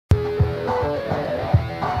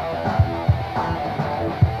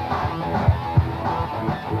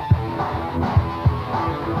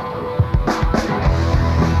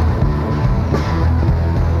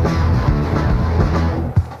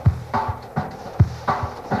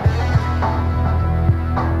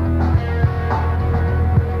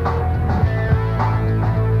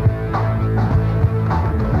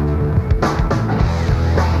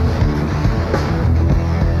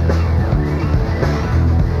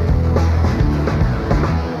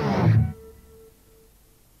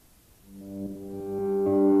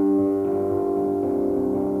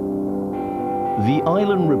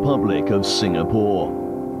island republic of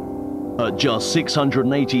Singapore. At just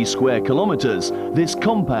 680 square kilometers, this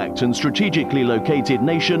compact and strategically located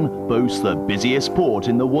nation boasts the busiest port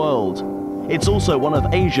in the world. It's also one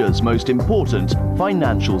of Asia's most important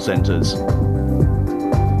financial centers.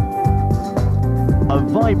 A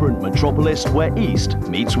vibrant metropolis where East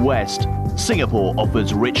meets West, Singapore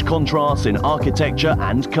offers rich contrasts in architecture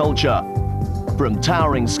and culture, from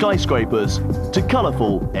towering skyscrapers to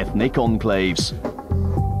colourful ethnic enclaves.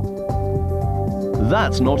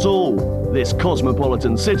 That's not all. This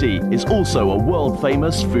cosmopolitan city is also a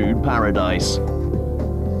world-famous food paradise.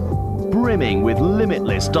 Brimming with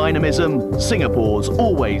limitless dynamism, Singapore's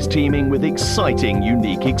always teeming with exciting,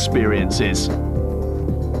 unique experiences.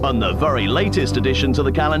 And the very latest addition to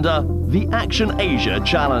the calendar, the Action Asia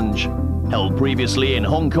Challenge. Held previously in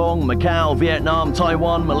Hong Kong, Macau, Vietnam,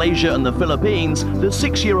 Taiwan, Malaysia and the Philippines, the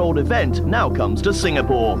 6-year-old event now comes to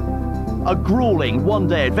Singapore. A grueling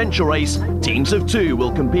one-day adventure race, teams of 2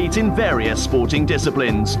 will compete in various sporting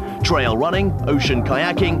disciplines: trail running, ocean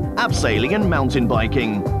kayaking, abseiling and mountain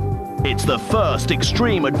biking. It's the first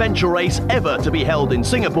extreme adventure race ever to be held in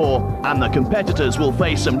Singapore, and the competitors will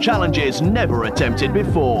face some challenges never attempted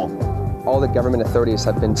before. All the government authorities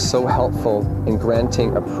have been so helpful in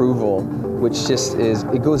granting approval, which just is,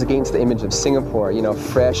 it goes against the image of Singapore, you know,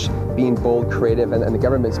 fresh, being bold, creative, and the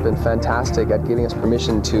government's been fantastic at giving us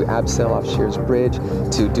permission to abseil off Shears Bridge,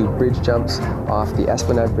 to do bridge jumps off the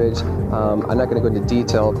Esplanade Bridge. I'm not going to go into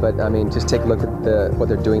detail, but I mean, just take a look at what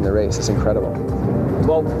they're doing in the race. It's incredible.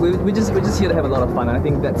 Well, we're just here to have a lot of fun, and I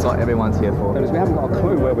think that's what everyone's here for. We haven't got a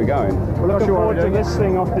clue where we're going. We're looking forward to this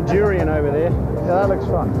thing off the Durian over there. Yeah, that looks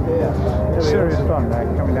fun. Yeah, serious fun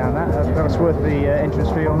coming down that. That was worth the entrance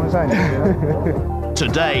fee on its own.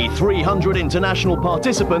 Today, 300 international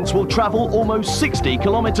participants will travel almost 60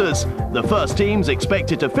 kilometers. The first team's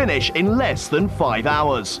expected to finish in less than 5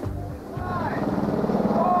 hours.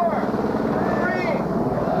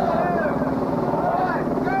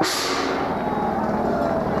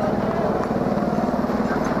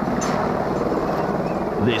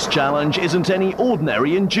 This challenge isn't any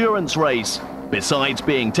ordinary endurance race. Besides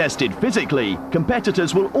being tested physically,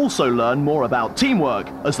 competitors will also learn more about teamwork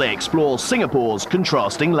as they explore Singapore's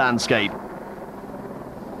contrasting landscape.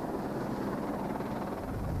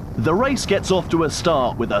 The race gets off to a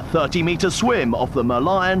start with a 30-meter swim off the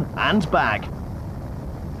Merlion and back.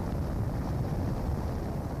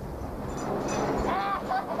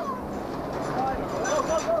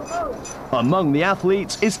 Among the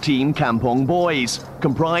athletes is Team Kampong Boys,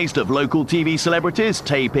 comprised of local TV celebrities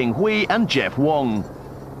Tay Ping Hui and Jeff Wong.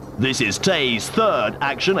 This is Tay's 3rd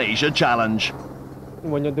Action Asia Challenge.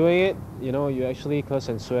 When you're doing it, you know, you actually curse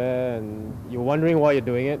and swear and you're wondering why you're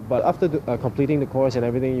doing it, but after completing the course and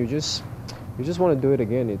everything, you just want to do it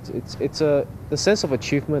again. The sense of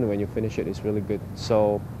achievement when you finish it is really good.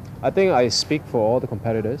 So I think I speak for all the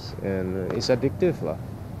competitors, and it's addictive lah.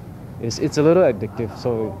 It's a little addictive,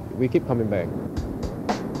 so we keep coming back.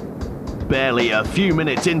 Barely a few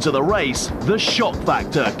minutes into the race, the shock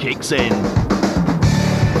factor kicks in.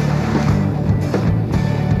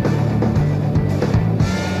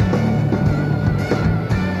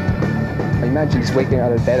 Imagine just waking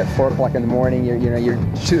out of bed at 4 o'clock in the morning,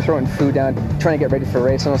 you're throwing food down, trying to get ready for a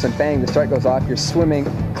race, and all of a sudden, bang, the start goes off, you're swimming,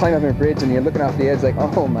 climb up a bridge, and you're looking off the edge like,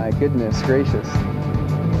 oh my goodness gracious.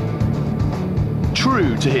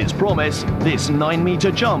 True to his promise, this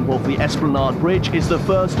 9-meter jump off the Esplanade Bridge is the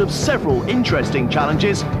first of several interesting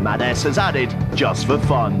challenges Maddess has added just for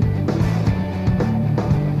fun.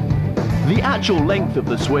 The actual length of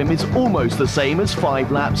the swim is almost the same as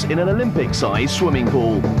 5 laps in an Olympic-sized swimming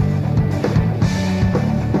pool.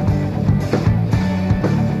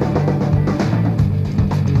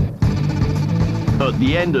 At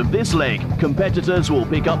the end of this leg, competitors will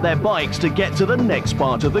pick up their bikes to get to the next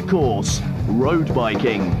part of the course: road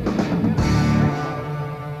biking.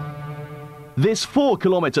 This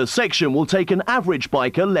 4-kilometer section will take an average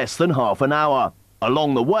biker less than half an hour.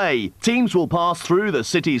 Along the way, teams will pass through the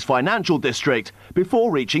city's financial district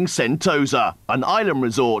before reaching Sentosa, an island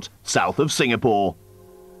resort south of Singapore.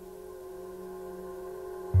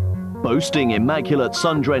 Boasting immaculate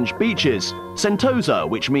sun-drenched beaches, Sentosa,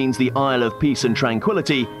 which means the Isle of Peace and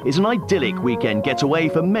Tranquility, is an idyllic weekend getaway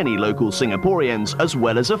for many local Singaporeans, as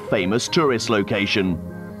well as a famous tourist location.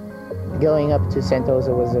 Going up to Sentosa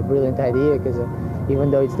was a brilliant idea because even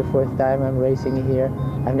though it's the 4th time I'm racing here,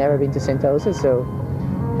 I've never been to Sentosa, so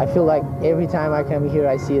I feel like every time I come here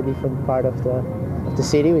I see a different part of the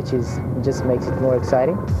city, which just makes it more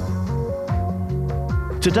exciting.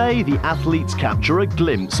 Today, the athletes capture a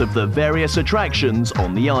glimpse of the various attractions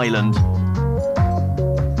on the island.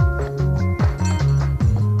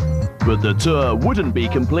 But the tour wouldn't be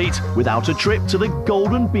complete without a trip to the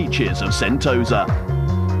golden beaches of Sentosa.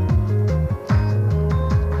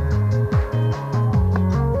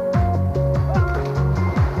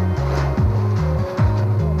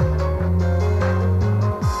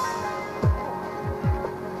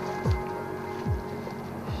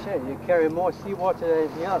 Shit, you carry more seawater than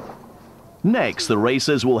anything else. Next, the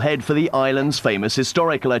racers will head for the island's famous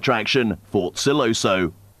historical attraction, Fort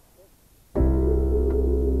Siloso.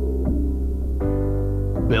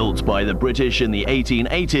 Built by the British in the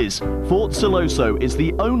 1880s, Fort Siloso is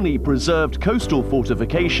the only preserved coastal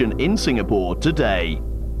fortification in Singapore today.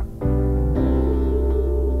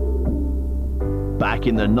 Back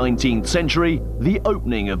in the 19th century, the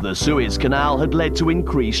opening of the Suez Canal had led to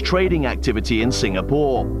increased trading activity in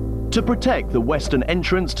Singapore. To protect the western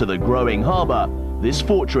entrance to the growing harbour, this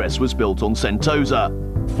fortress was built on Sentosa,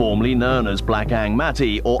 formerly known as Black Ang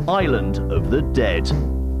Mati, or Island of the Dead.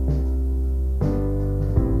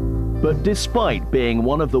 But despite being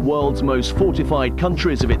one of the world's most fortified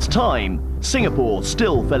countries of its time, Singapore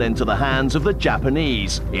still fell into the hands of the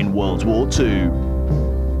Japanese in World War II.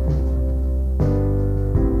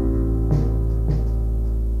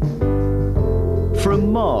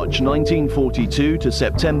 From March 1942 to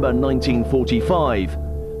September 1945,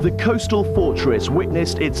 the coastal fortress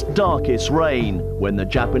witnessed its darkest reign when the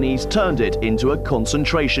Japanese turned it into a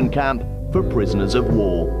concentration camp for prisoners of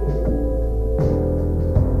war.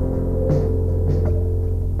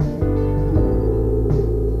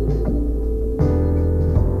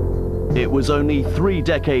 It was only 3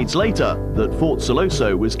 decades later that Fort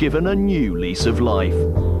Siloso was given a new lease of life.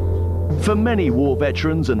 For many war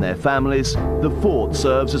veterans and their families, the fort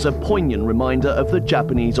serves as a poignant reminder of the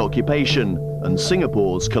Japanese occupation and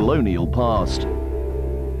Singapore's colonial past.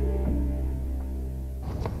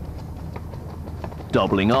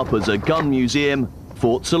 Doubling up as a gun museum,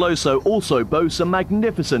 Fort Siloso also boasts a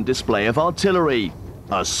magnificent display of artillery,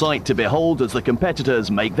 a sight to behold as the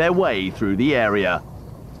competitors make their way through the area.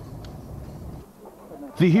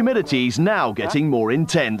 The humidity's now getting more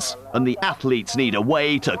intense, and the athletes need a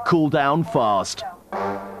way to cool down fast.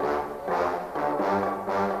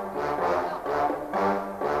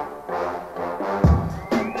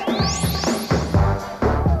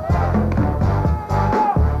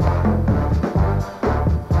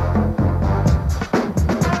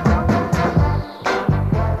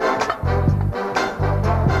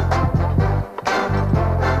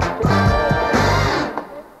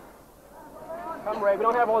 We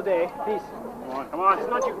don't have all day, please. Come on, it's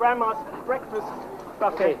not your grandma's breakfast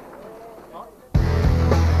buffet.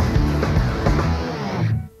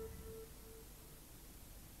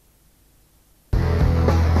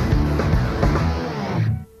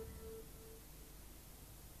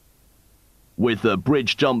 With the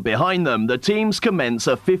bridge jump behind them, the teams commence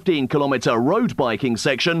a 15-kilometre road biking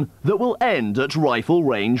section that will end at Rifle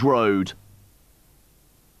Range Road.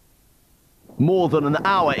 More than an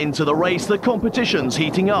hour into the race, the competition's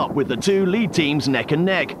heating up with the 2 lead teams neck and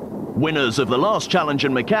neck. Winners of the last challenge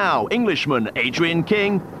in Macau, Englishman Adrian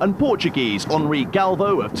King and Portuguese Henri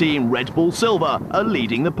Galvo of Team Red Bull Silver are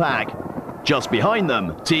leading the pack. Just behind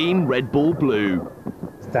them, Team Red Bull Blue.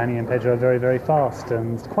 Danny and Pedro are very, very fast,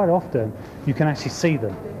 and quite often you can actually see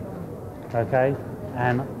them, okay?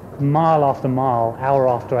 And mile after mile, hour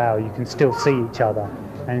after hour, you can still see each other,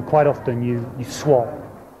 and quite often you swap.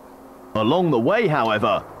 Along the way,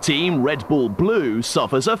 however, Team Red Bull Blue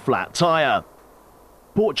suffers a flat tyre.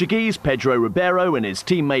 Portuguese Pedro Ribeiro and his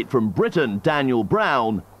teammate from Britain, Daniel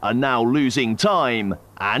Brown, are now losing time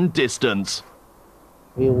and distance.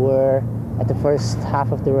 We were, at the first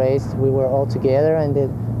half of the race, we were all together, and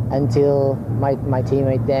until my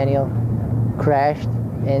teammate Daniel crashed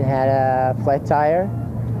and had a flat tire,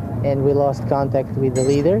 and we lost contact with the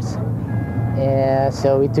leaders.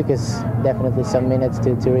 So it took us definitely some minutes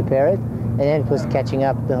to repair it, and then it was catching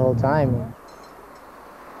up the whole time.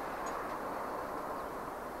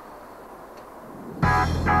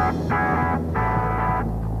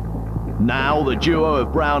 Now the duo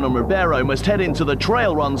of Brown and Ribeiro must head into the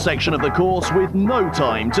trail run section of the course with no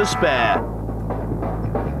time to spare.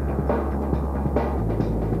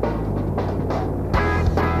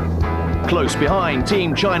 Close behind,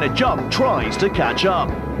 Team China Jump tries to catch up.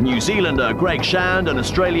 New Zealander Greg Shand and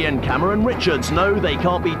Australian Cameron Richards know they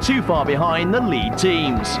can't be too far behind the lead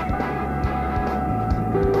teams.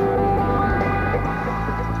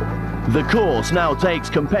 The course now takes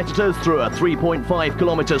competitors through a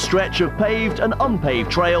 3.5-kilometre stretch of paved and unpaved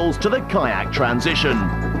trails to the kayak transition.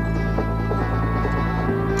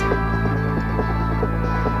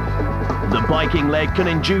 The biking leg can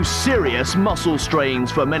induce serious muscle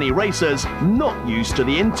strains for many racers not used to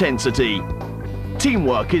the intensity.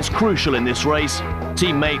 Teamwork is crucial in this race.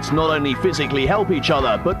 Teammates not only physically help each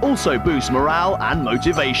other, but also boost morale and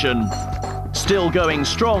motivation. Still going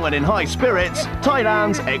strong and in high spirits,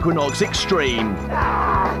 Thailand's Equinox Extreme.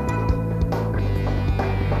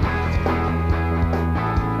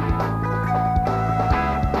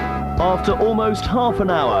 After almost half an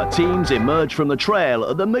hour, teams emerge from the trail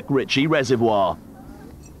at the McRitchie Reservoir.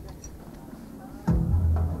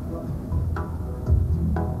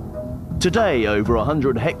 Today, over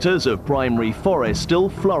 100 hectares of primary forest still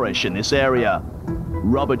flourish in this area.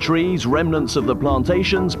 Rubber trees, remnants of the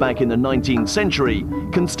plantations back in the 19th century,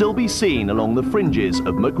 can still be seen along the fringes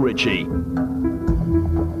of McRitchie.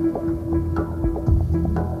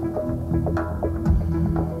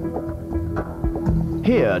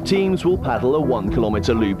 Here, teams will paddle a 1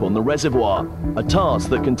 kilometre loop on the reservoir, a task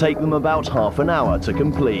that can take them about half an hour to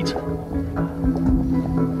complete.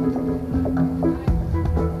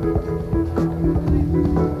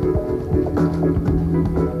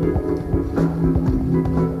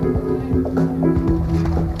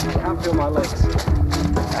 Can't feel my legs.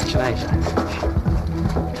 Action Asia.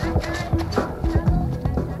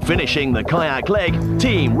 Finishing the kayak leg,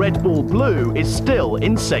 Team Red Bull Blue is still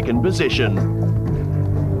in second position.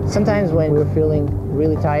 Sometimes when we're feeling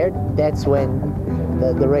really tired, that's when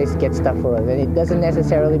the race gets tough for us. And it doesn't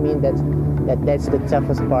necessarily mean that's the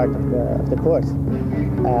toughest part of the course.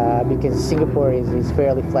 Because Singapore is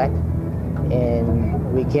fairly flat,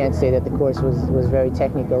 and we can't say that the course was very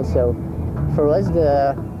technical. So for us,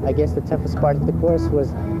 I guess the toughest part of the course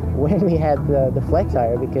was when we had the flat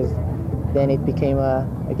tire, because then it became a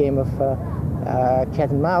game of cat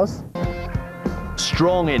and mouse.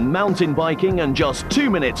 Strong in mountain biking and just 2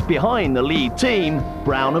 minutes behind the lead team,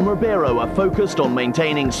 Brown and Ribeiro are focused on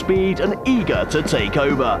maintaining speed and eager to take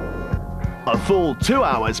over. A full 2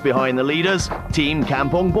 hours behind the leaders, Team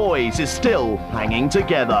Kampong Boys is still hanging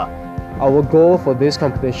together. Our goal for this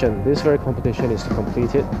competition, this very competition, is to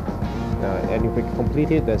complete it. And if we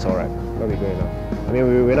complete it, that's all right. That'll be good enough. I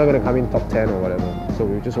mean, we're not going to come in top 10 or whatever, so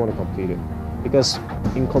we just want to complete it. Because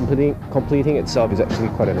in completing itself is actually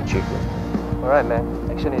quite an achievement. All right, man.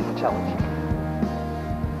 Action is a challenge.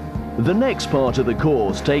 The next part of the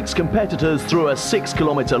course takes competitors through a 6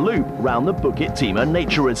 kilometre loop round the Bukit Timah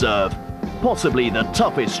Nature Reserve. Possibly the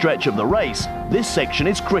toughest stretch of the race, this section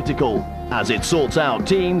is critical, as it sorts out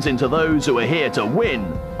teams into those who are here to win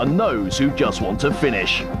and those who just want to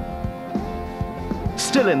finish.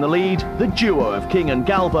 Still in the lead, the duo of King and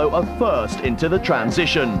Galvo are first into the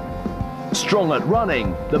transition. Strong at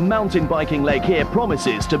running, the mountain biking leg here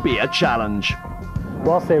promises to be a challenge.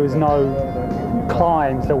 Whilst there was no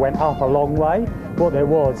climbs that went up a long way, what there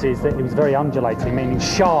was is that it was very undulating, meaning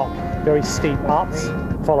sharp, very steep ups,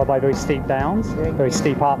 followed by very steep downs, very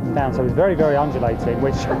steep up and down. So it was very, very undulating,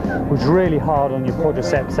 which was really hard on your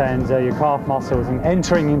quadriceps and your calf muscles. And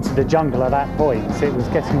entering into the jungle at that point, it was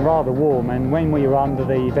getting rather warm. And when we were under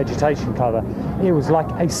the vegetation cover, it was like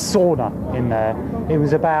a sauna in there. It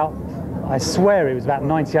was about, I swear it was about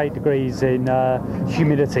 98 degrees in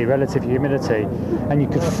humidity, relative humidity, and you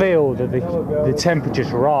could feel that the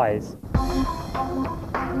temperatures rise.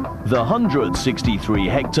 The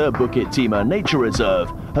 163-hectare Bukit Timah Nature Reserve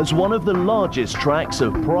has one of the largest tracts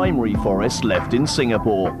of primary forest left in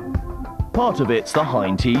Singapore. Part of it's the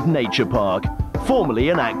Hindhead Nature Park, formerly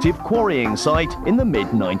an active quarrying site in the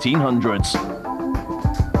mid-1900s.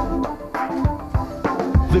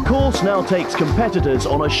 The course now takes competitors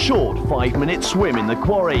on a short 5-minute swim in the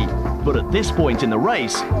quarry, but at this point in the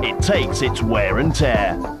race, it takes its wear and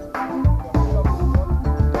tear.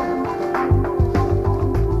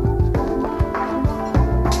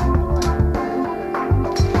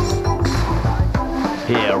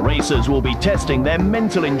 Here, racers will be testing their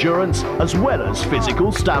mental endurance as well as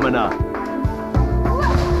physical stamina.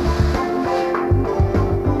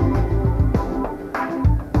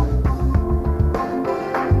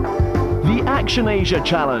 The Action Asia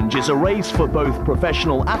Challenge is a race for both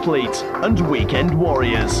professional athletes and weekend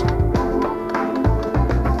warriors.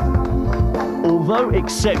 Although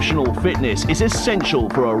exceptional fitness is essential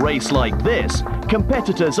for a race like this,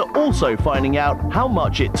 competitors are also finding out how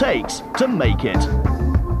much it takes to make it.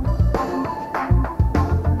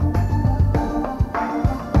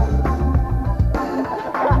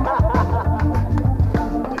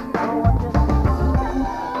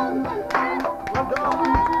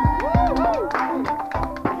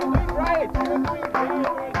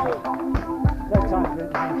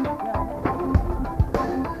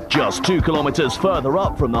 Just 2 kilometres further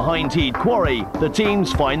up from the Hindhead Quarry, the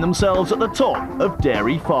teams find themselves at the top of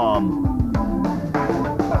Dairy Farm.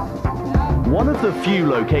 One of the few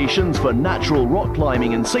locations for natural rock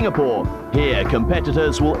climbing in Singapore, here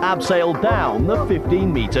competitors will abseil down the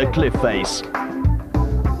 15-metre cliff face.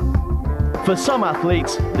 For some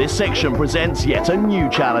athletes, this section presents yet a new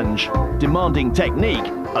challenge, demanding technique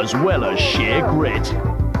as well as sheer grit.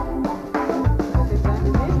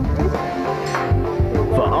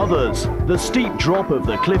 For others, the steep drop of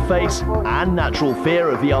the cliff face and natural fear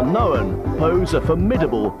of the unknown pose a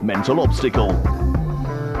formidable mental obstacle.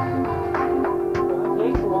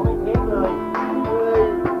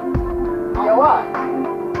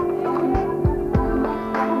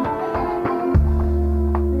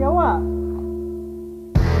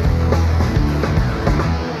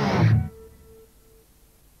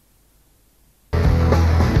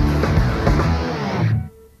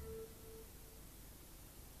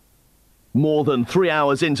 More than 3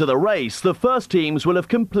 hours into the race, the first teams will have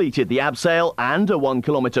completed the abseil and a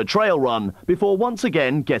 1-kilometre trail run before once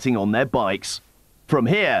again getting on their bikes. From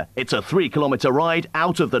here, it's a 3-kilometre ride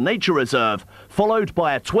out of the nature reserve, followed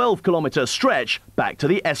by a 12-kilometre stretch back to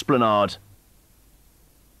the esplanade.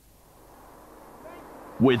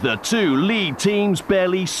 With the two lead teams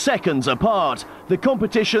barely seconds apart, the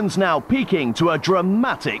competition's now peaking to a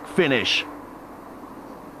dramatic finish.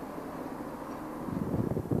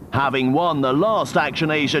 Having won the last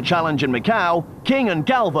Action Asia Challenge in Macau, King and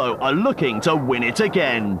Galvo are looking to win it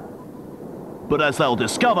again. But as they'll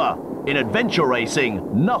discover, in adventure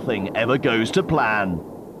racing, nothing ever goes to plan.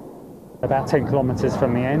 About 10 kilometres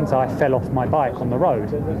from the end, I fell off my bike on the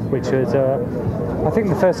road, which was, I think,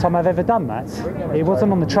 the first time I've ever done that. It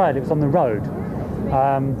wasn't on the trail, it was on the road.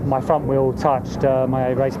 My front wheel touched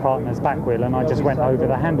my race partner's back wheel and I just went over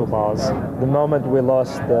the handlebars. The moment we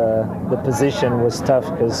lost the position was tough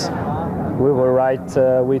because we were right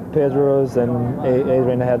with Pedro's and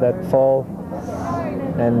Adrian had that fall.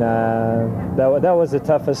 And that was the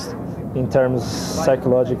toughest in terms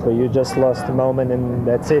psychologically. You just lost the moment and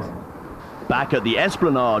that's it. Back at the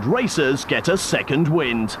Esplanade, racers get a second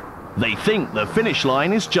wind. They think the finish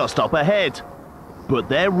line is just up ahead, but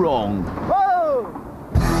they're wrong.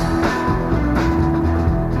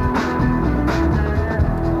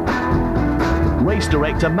 Race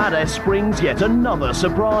director Maddes springs yet another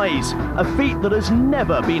surprise, a feat that has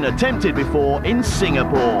never been attempted before in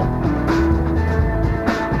Singapore.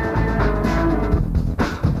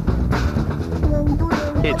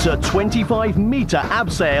 It's a 25-metre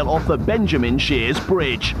abseil off the Benjamin Shears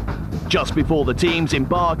Bridge, just before the teams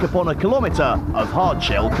embark upon a kilometre of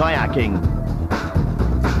hardshell kayaking.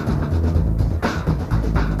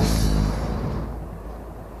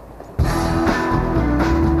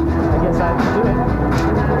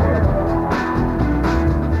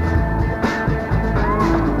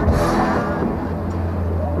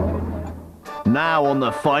 Now on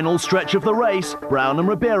the final stretch of the race, Brown and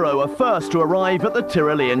Ribeiro are first to arrive at the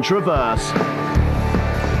Tyrolean Traverse.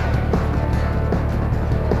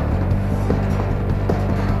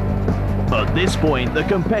 At this point, the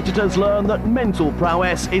competitors learn that mental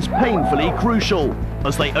prowess is painfully crucial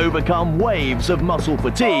as they overcome waves of muscle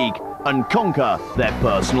fatigue and conquer their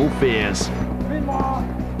personal fears.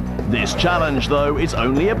 This challenge, though, is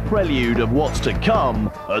only a prelude of what's to come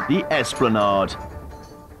at the Esplanade.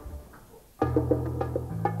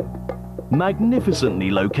 Magnificently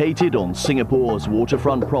located on Singapore's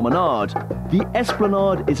waterfront promenade, the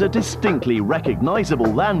Esplanade is a distinctly recognisable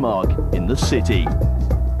landmark in the city.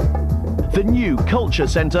 The new culture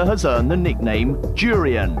centre has earned the nickname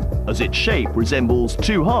Durian, as its shape resembles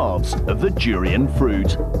two halves of the durian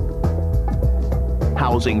fruit.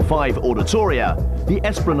 Housing 5 auditoria, the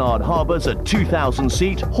Esplanade harbours a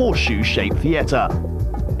 2,000-seat horseshoe-shaped theatre.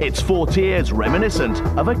 Its 4 tiers reminiscent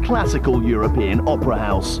of a classical European opera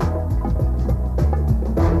house.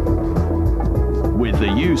 With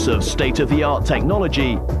the use of state-of-the-art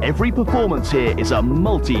technology, every performance here is a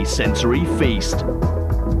multi-sensory feast.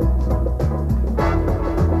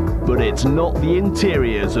 But it's not the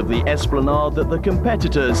interiors of the Esplanade that the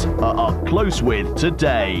competitors are up close with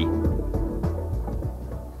today.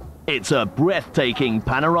 It's a breathtaking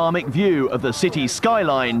panoramic view of the city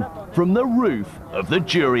skyline from the roof of the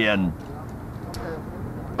Durian.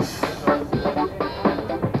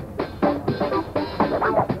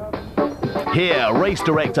 Here, race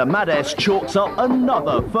director Maddes chalks up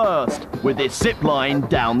another first with this zip line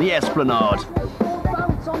down the Esplanade.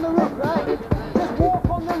 Bounce on the roof, right? Just walk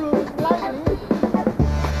on the roof lightly.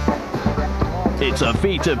 It's a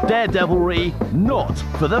feat of daredevilry, not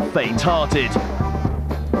for the faint-hearted.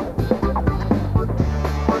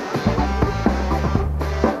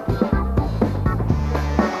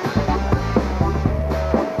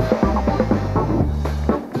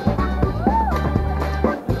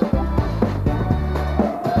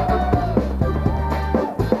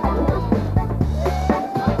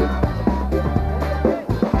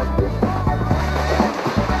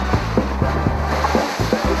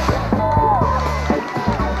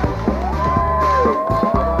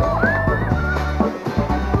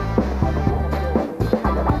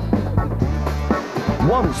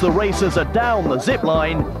 once the racers are down the zip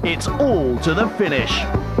line, it's all to the finish.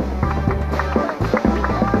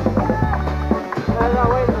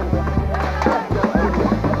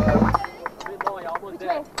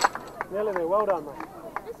 Well done,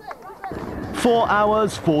 mate. 4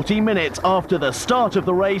 hours, 40 minutes after the start of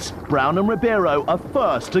the race, Brown and Ribeiro are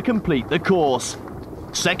first to complete the course.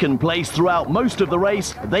 Second place throughout most of the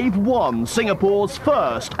race, they've won Singapore's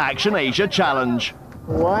first Action Asia Challenge.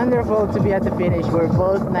 Wonderful to be at the finish. We're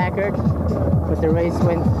both knackered, but the race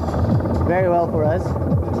went very well for us.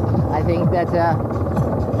 I think that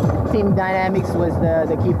team dynamics was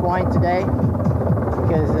the key point today,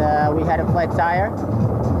 because we had a flat tire,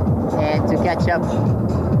 and to catch up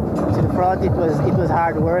to the front it was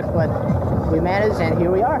hard work, but we managed, and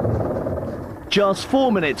here we are. Just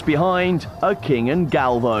 4 minutes behind are King and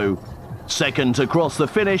Galvo. Second to cross the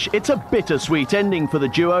finish, it's a bittersweet ending for the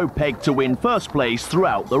duo pegged to win first place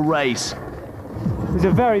throughout the race. It was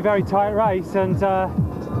a very, very tight race, and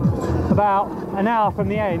about an hour from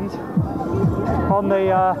the end, on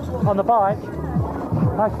the bike,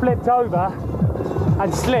 I flipped over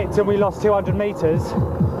and slipped, and we lost 200 meters,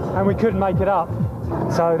 and we couldn't make it up.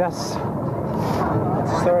 So that's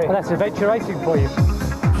adventure racing for you.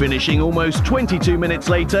 Finishing almost 22 minutes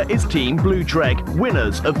later is Team Blue Trek,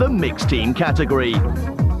 winners of the mixed team category.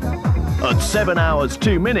 At 7 hours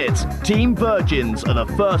 2 minutes, Team Virgins are the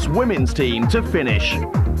first women's team to finish.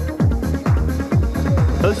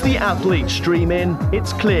 As the athletes stream in,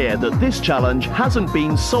 it's clear that this challenge hasn't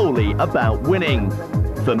been solely about winning.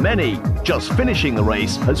 For many, just finishing the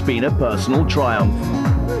race has been a personal triumph.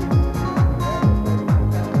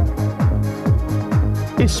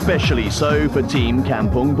 Especially so for Team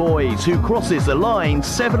Kampung Boys, who crosses the line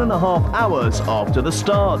 7.5 hours after the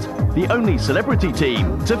start, the only celebrity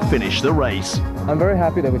team to finish the race. I'm very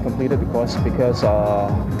happy that we completed the course, because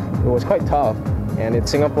it was quite tough, and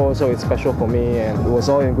it's Singapore, so it's special for me, and it was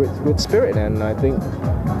all in good spirit, and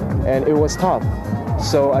it was tough.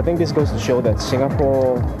 So I think this goes to show that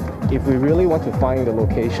Singapore, if we really want to find the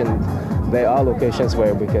location, there are locations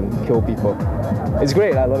where we can kill people. It's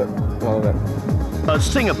great, I love it, all of it. As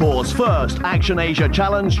Singapore's first Action Asia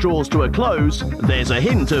Challenge draws to a close, there's a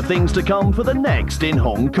hint of things to come for the next in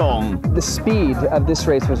Hong Kong. The speed of this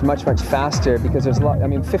race was much faster, because there's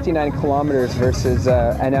 59 kilometers versus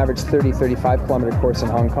an average 35 kilometer course in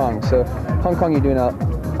Hong Kong. So Hong Kong, you're doing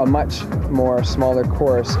a much more smaller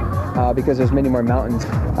course because there's many more mountains.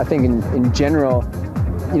 I think in general,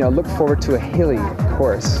 look forward to a hilly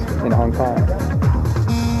course in Hong Kong.